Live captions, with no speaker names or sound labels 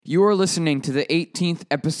You are listening to the 18th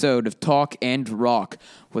episode of Talk and Rock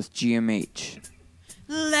with GMH.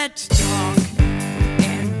 Let's talk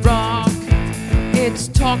and rock. It's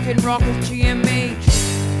Talk and Rock with GMH.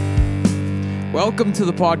 Welcome to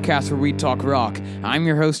the podcast where we talk rock. I'm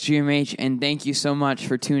your host, GMH, and thank you so much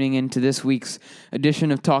for tuning in to this week's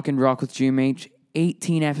edition of Talk and Rock with GMH.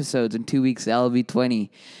 18 episodes in 2 weeks, that'll be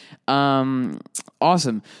 20.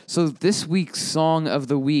 Awesome. So this week's song of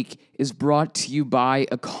the week is brought to you by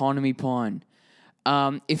Economy Pawn.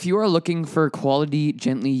 If you are looking for quality,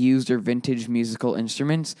 gently used, or vintage musical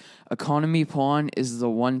instruments, Economy Pawn is the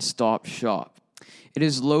one-stop shop. It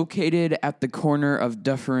is located at the corner of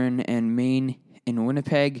Dufferin and Main in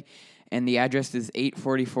Winnipeg, and the address is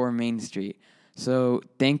 844 Main Street. So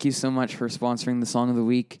thank you so much for sponsoring the song of the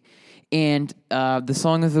week. And the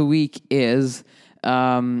song of the week is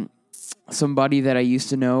Somebody That I Used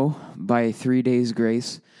to Know by 3 Days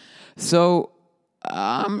Grace. So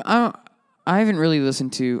I don't really listen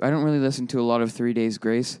to a lot of 3 Days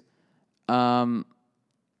Grace. But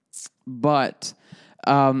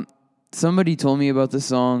somebody told me about the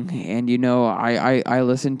song, and I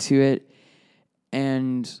listened to it,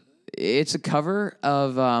 and it's a cover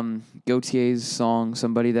of Gautier's song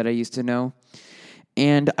 "Somebody That I Used to Know,"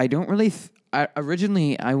 and I don't really.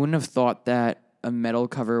 Originally, I wouldn't have thought that a metal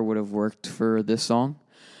cover would have worked for this song,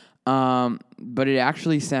 but it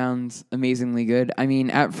actually sounds amazingly good. I mean,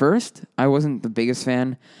 at first, I wasn't the biggest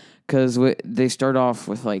fan because they start off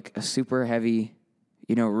with like a super heavy,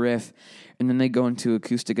 riff, and then they go into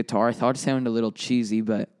acoustic guitar. I thought it sounded a little cheesy,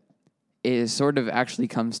 but it sort of actually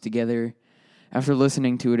comes together after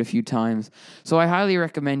listening to it a few times. So I highly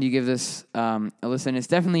recommend you give this a listen. It's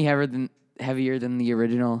definitely heavier than the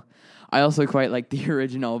original. I also quite like the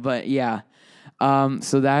original, but yeah.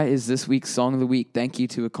 So that is this week's Song of the Week. Thank you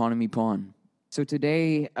to Economy Pawn. So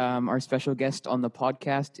today, our special guest on the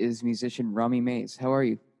podcast is musician Rami Mays. How are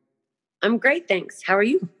you? I'm great, thanks. How are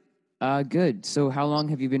you? Good. So how long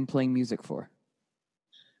have you been playing music for?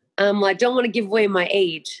 I don't want to give away my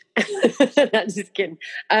age. I'm just kidding.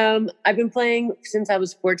 I've been playing since I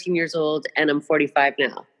was 14 years old, and I'm 45 now.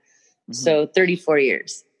 Mm-hmm. So 34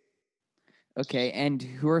 years. Okay, and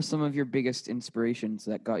who are some of your biggest inspirations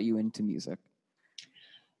that got you into music?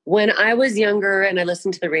 When I was younger and I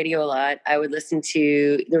listened to the radio a lot, I would listen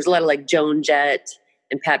to, there was a lot of like Joan Jett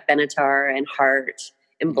and Pat Benatar and Heart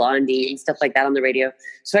and Blondie and stuff like that on the radio.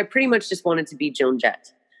 So I pretty much just wanted to be Joan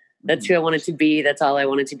Jett. That's who I wanted to be. That's all I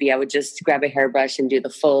wanted to be. I would just grab a hairbrush and do the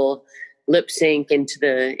full lip sync into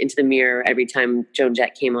the mirror every time Joan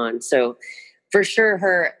Jett came on. So for sure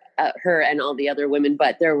her and all the other women,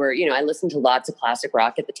 but there were, I listened to lots of classic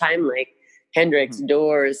rock at the time, like Hendrix,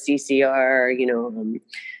 Doors, CCR,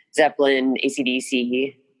 Zeppelin,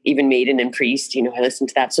 AC/DC, even Maiden and Priest, I listened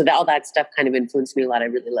to that. So all that stuff kind of influenced me a lot. I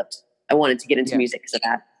really loved. I wanted to get into music because of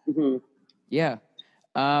that. Mm-hmm. Yeah.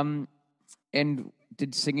 And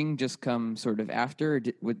did singing just come sort of after, or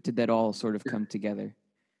did that all sort of come together?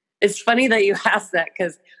 It's funny that you asked that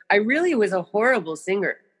because I really was a horrible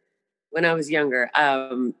singer when I was younger.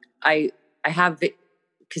 I have the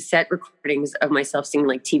cassette recordings of myself singing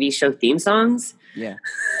like TV show theme songs. Yeah.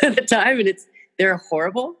 At the time, and they're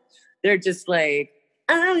horrible. They're just like,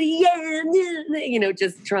 oh yeah,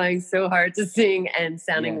 just trying so hard to sing and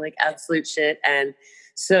sounding like absolute shit. And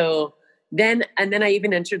so then I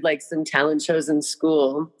even entered like some talent shows in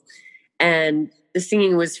school, and the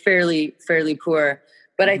singing was fairly poor.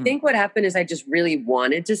 But I think what happened is I just really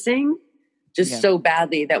wanted to sing so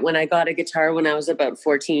badly that when I got a guitar when I was about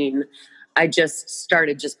 14, I just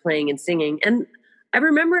started just playing and singing. And I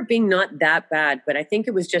remember it being not that bad, but I think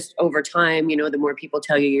it was just over time, the more people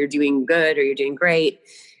tell you you're doing good or you're doing great.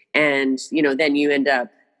 And, then you end up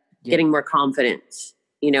getting more confidence,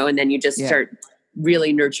 and then you just start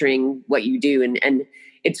really nurturing what you do. And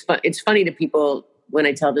it's funny to people when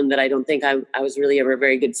I tell them that I don't think I was really ever a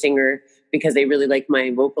very good singer because they really like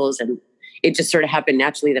my vocals, and it just sort of happened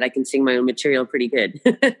naturally that I can sing my own material pretty good.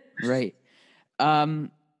 Right.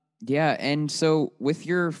 Yeah. And so with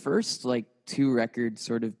your first like 2 records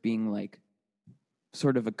sort of being like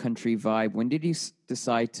sort of a country vibe, when did you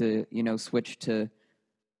decide to, switch to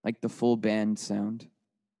like the full band sound?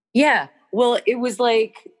 Yeah. Well, it was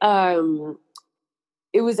like, I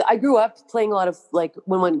grew up playing a lot of like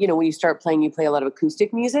when you start playing, you play a lot of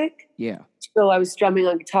acoustic music. Yeah. So I was strumming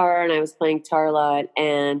on guitar and I was playing guitar a lot,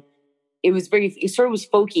 and it sort of was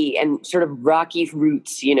folky and sort of rocky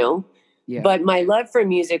roots, Yeah. But my love for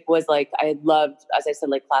music was like, I loved, as I said,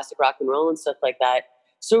 like classic rock and roll and stuff like that.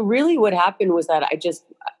 So really what happened was that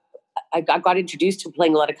I got introduced to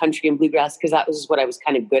playing a lot of country and bluegrass because that was what I was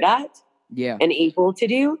kind of good at. Yeah. And able to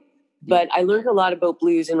do. But I learned a lot about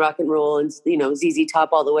blues and rock and roll and, you know, ZZ Top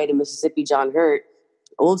all the way to Mississippi John Hurt,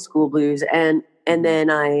 old school blues. And then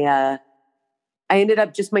I ended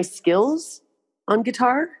up just my skills on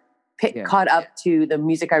guitar caught up to the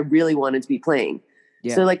music I really wanted to be playing.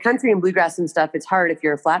 Yeah. So like country and bluegrass and stuff, it's hard if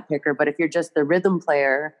you're a flat picker, but if you're just the rhythm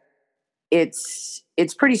player, it's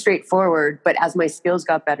pretty straightforward. But as my skills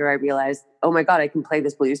got better, I realized, oh my God, I can play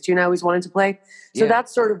this blues tune I always wanted to play. So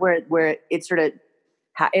that's sort of where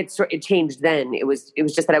it changed then. It was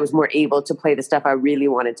just that I was more able to play the stuff I really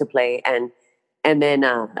wanted to play. And then,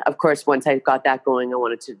 of course, once I got that going, I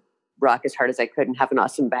wanted to rock as hard as I could and have an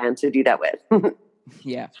awesome band to do that with.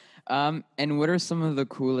 Yeah. And what are some of the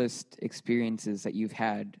coolest experiences that you've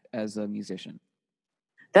had as a musician?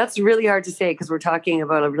 That's really hard to say because we're talking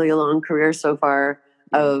about a really long career so far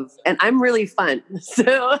and I'm really fun.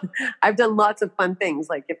 So I've done lots of fun things.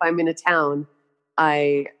 Like if I'm in a town,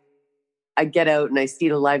 I get out and I see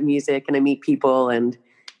the live music and I meet people and,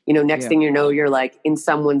 you know, next thing you know, you're like in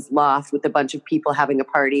someone's loft with a bunch of people having a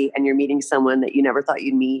party and you're meeting someone that you never thought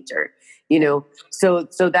you'd meet or, you know, so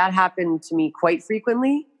that happened to me quite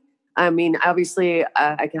frequently. I mean, obviously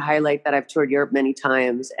I can highlight that I've toured Europe many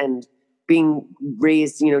times and being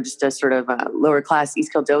raised, you know, just a sort of a lower class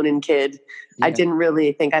East Kildonan kid. Yeah. I didn't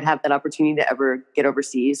really think I'd have that opportunity to ever get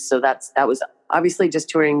overseas. So that was obviously just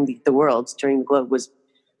touring the world, touring the globe was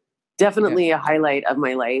definitely a highlight of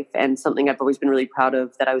my life and something I've always been really proud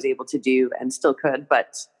of that I was able to do and still could.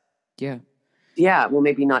 But well,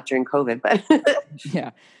 maybe not during COVID,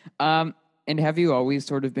 but and have you always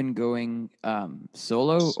sort of been going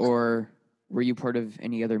solo or were you part of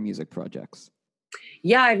any other music projects?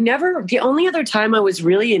 Yeah, the only other time I was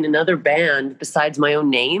really in another band besides my own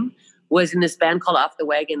name was in this band called Off the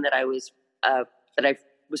Wagon that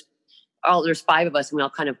there's 5 of us and we all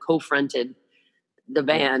kind of co-fronted the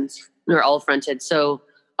band. We're all fronted. So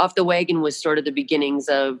Off the Wagon was sort of the beginnings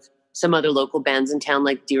of some other local bands in town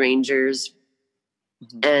like Derangers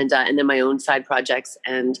and then my own side projects.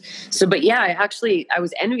 And so, but yeah, I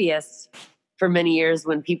was envious for many years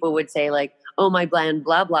when people would say like, oh, my band,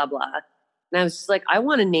 blah, blah, blah. And I was just like, I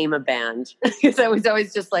want to name a band because I was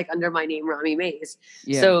always just like under my name, Rami Mays.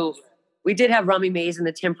 Yeah. So we did have Rami Mays in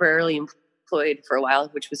the temporarily employed for a while,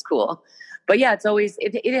 which was cool. But yeah, it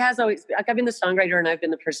has always, like I've been the songwriter and I've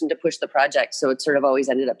been the person to push the project. So it sort of always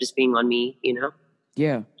ended up just being on me, you know?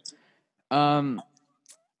 Yeah.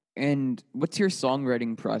 And what's your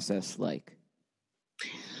songwriting process like?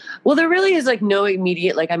 Well, there really is like no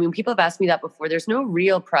immediate, like, I mean, people have asked me that before. There's no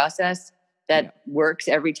real process that works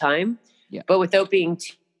every time, but without being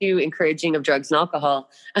too encouraging of drugs and alcohol,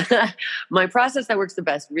 my process that works the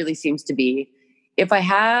best really seems to be if I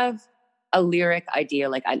have a lyric idea,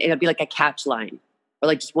 like it'll be like a catch line or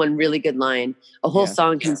like just one really good line, a whole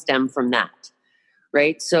song can stem from that.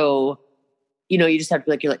 Right. So, you know, you just have to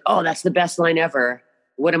be like, you're like, oh, that's the best line ever.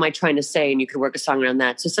 What am I trying to say? And you could work a song around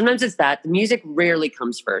that. So sometimes it's that. The music rarely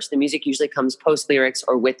comes first. The music usually comes post lyrics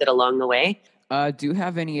or with it along the way. Do you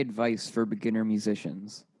have any advice for beginner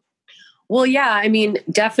musicians? Well, yeah, I mean,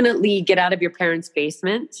 definitely get out of your parents'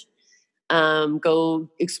 basement. Go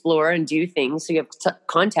explore and do things so you have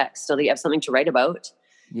context, so that you have something to write about.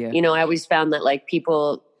 Yeah. You know, I always found that like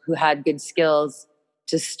people who had good skills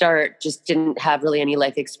to start just didn't have really any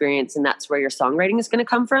life experience, and that's where your songwriting is going to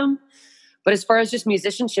come from. But as far as just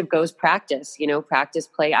musicianship goes, practice, practice,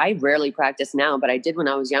 play. I rarely practice now, but I did when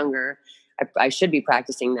I was younger. I should be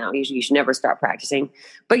practicing now. You should never stop practicing.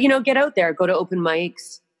 But, get out there, go to open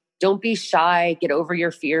mics. Don't be shy. Get over your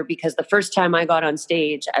fear, because the first time I got on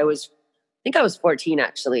stage, I think I was 14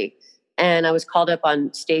 actually. And I was called up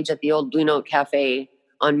on stage at the old Blue Note Cafe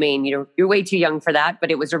on Main. You're way too young for that, but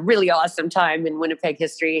it was a really awesome time in Winnipeg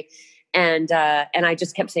history. And I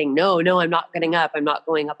just kept saying, no, I'm not getting up. I'm not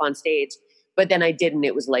going up on stage. But then I did, and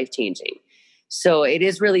it was life-changing. So it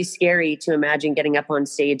is really scary to imagine getting up on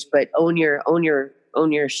stage, but own your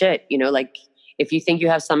shit. Like if you think you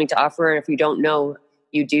have something to offer, if you don't know,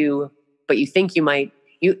 you do, but you think you might,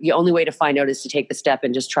 the only way to find out is to take the step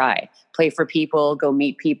and just try. Play for people, go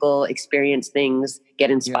meet people, experience things,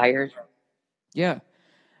 get inspired. Yeah.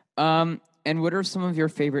 And what are some of your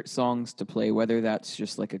favorite songs to play, whether that's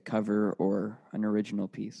just like a cover or an original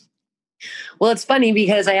piece? Well, it's funny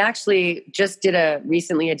because I actually just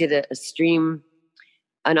recently I did a stream,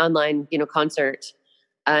 an online, concert,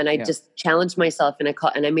 and I just challenged myself and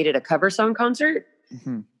I made it a cover song concert.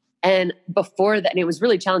 Mm-hmm. And before that, and it was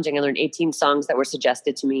really challenging. I learned 18 songs that were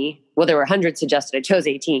suggested to me. Well, there were 100 suggested. I chose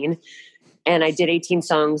 18 and I did 18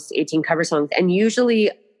 songs, 18 cover songs. And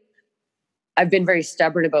usually I've been very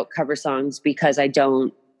stubborn about cover songs because I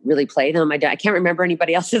don't really play them. I can't remember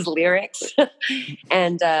anybody else's lyrics.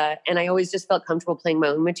 And I always just felt comfortable playing my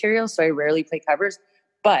own material. So I rarely play covers.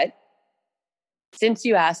 But since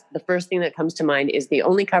you asked, the first thing that comes to mind is the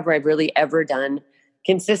only cover I've really ever done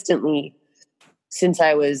consistently since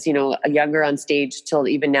I was, younger on stage till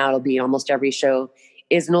even now, it'll be almost every show,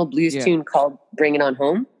 is an old blues tune called Bring It On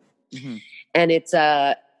Home. Mm-hmm. And it's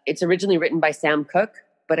originally written by Sam Cooke,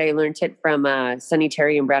 but I learned it from Sonny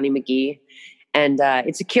Terry and Brownie McGee. And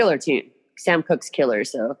it's a killer tune. Sam Cooke's killer.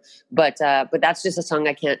 So, but that's just a song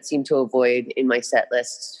I can't seem to avoid in my set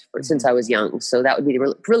list since I was young. So that would be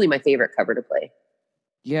really my favorite cover to play.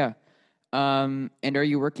 Yeah. And are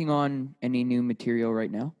you working on any new material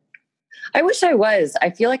right now? I wish I was. I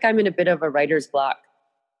feel like I'm in a bit of a writer's block.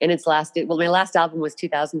 And my last album was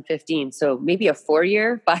 2015. So maybe a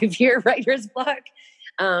 5-year writer's block.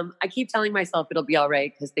 I keep telling myself it'll be all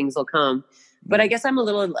right because things will come. But I guess I'm a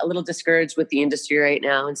little discouraged with the industry right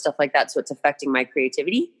now and stuff like that. So it's affecting my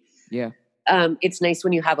creativity. Yeah. It's nice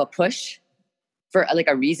when you have a push for like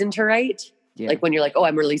a reason to write. Yeah. Like when you're like, oh,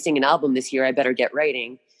 I'm releasing an album this year, I better get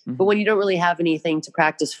writing. Mm-hmm. But when you don't really have anything to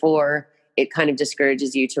practice for, it kind of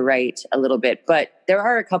discourages you to write a little bit. But there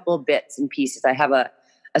are a couple of bits and pieces. I have a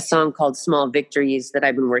song called Small Victories that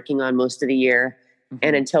I've been working on most of the year. Mm-hmm.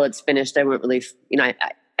 And until it's finished, I won't really,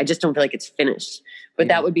 I just don't feel like it's finished. But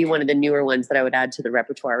that would be one of the newer ones that I would add to the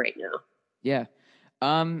repertoire right now. Yeah.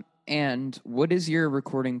 And what is your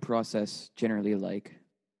recording process generally like?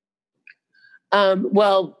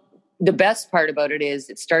 Well, the best part about it is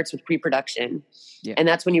it starts with pre-production. Yeah. And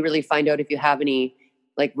that's when you really find out if you have any,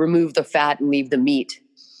 like remove the fat and leave the meat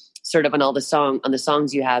sort of on the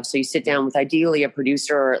songs you have. So you sit down with ideally a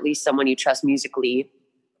producer or at least someone you trust musically.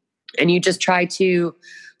 And you just try to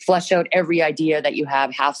flesh out every idea that you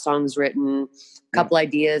have, half songs written, couple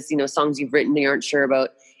ideas, songs you've written that you aren't sure about.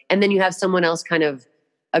 And then you have someone else kind of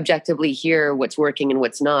objectively hear what's working and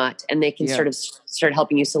what's not. And they can sort of start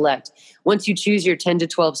helping you select. Once you choose your 10 to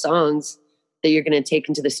 12 songs that you're going to take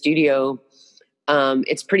into the studio,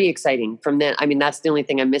 it's pretty exciting. From then, that's the only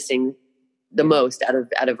thing I'm missing the most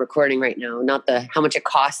out of recording right now. Not how much it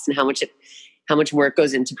costs and how much work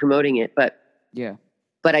goes into promoting it.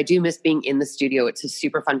 But I do miss being in the studio. It's a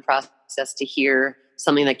super fun process to hear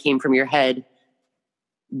something that came from your head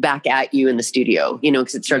back at you in the studio,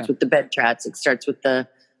 because it starts with the bed tracks. It starts with the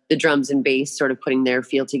drums and bass sort of putting their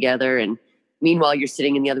feel together. And meanwhile, you're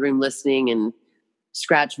sitting in the other room listening and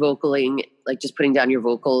scratch vocaling, like just putting down your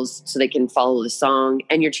vocals so they can follow the song.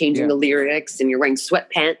 And you're changing the lyrics and you're wearing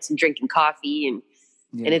sweatpants and drinking coffee. And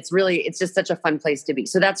it's just such a fun place to be.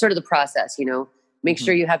 So that's sort of the process, Make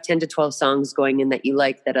sure you have 10 to 12 songs going in that you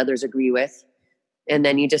like, that others agree with. And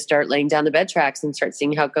then you just start laying down the bed tracks and start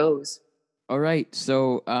seeing how it goes. All right.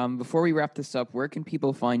 So before we wrap this up, where can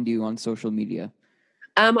people find you on social media?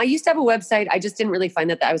 I used to have a website. I just didn't really find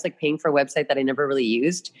that I was like paying for a website that I never really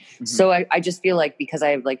used. Mm-hmm. So I just feel like because I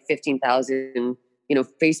have like 15,000,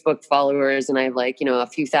 Facebook followers and I have like, a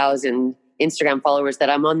few thousand Instagram followers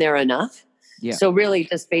that I'm on there enough. Yeah. So really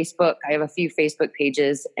just Facebook. I have a few Facebook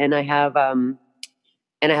pages and I have an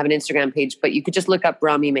Instagram page, but you could just look up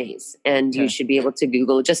Rami Mays and you should be able to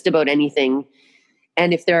Google just about anything.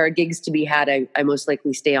 And if there are gigs to be had, I most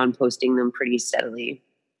likely stay on posting them pretty steadily.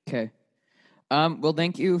 Okay. Well,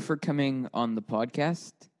 thank you for coming on the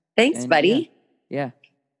podcast. Thanks, buddy. Yeah.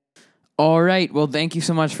 All right. Well, thank you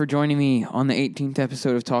so much for joining me on the 18th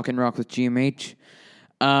episode of Talkin' Rock with GMH.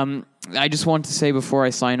 I just want to say before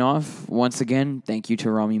I sign off, once again, thank you to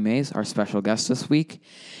Rami Mays, our special guest this week.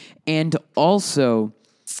 And also,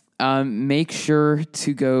 make sure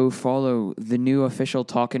to go follow the new official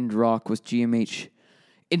Talkin' Rock with GMH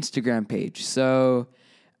Instagram page. So,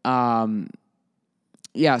 so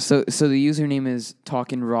the username is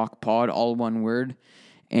Talkin' Rock Pod, all one word,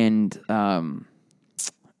 and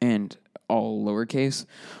all lowercase.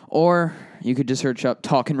 Or you could just search up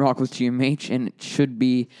Talkin' Rock with GMH, and it should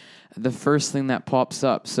be the first thing that pops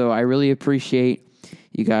up. So I really appreciate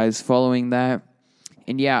you guys following that.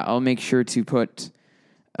 And I'll make sure to put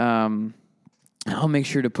the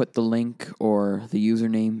link or the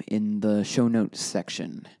username in the show notes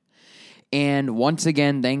section. And once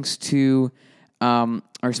again, thanks to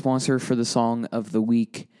our sponsor for the song of the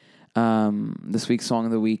week, this week's song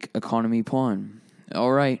of the week, Economy Pawn.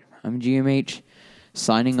 All right, I'm GMH,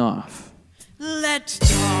 signing off. Let's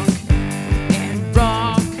talk and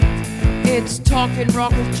rock. It's Talkin'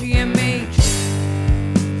 Rock with GMH.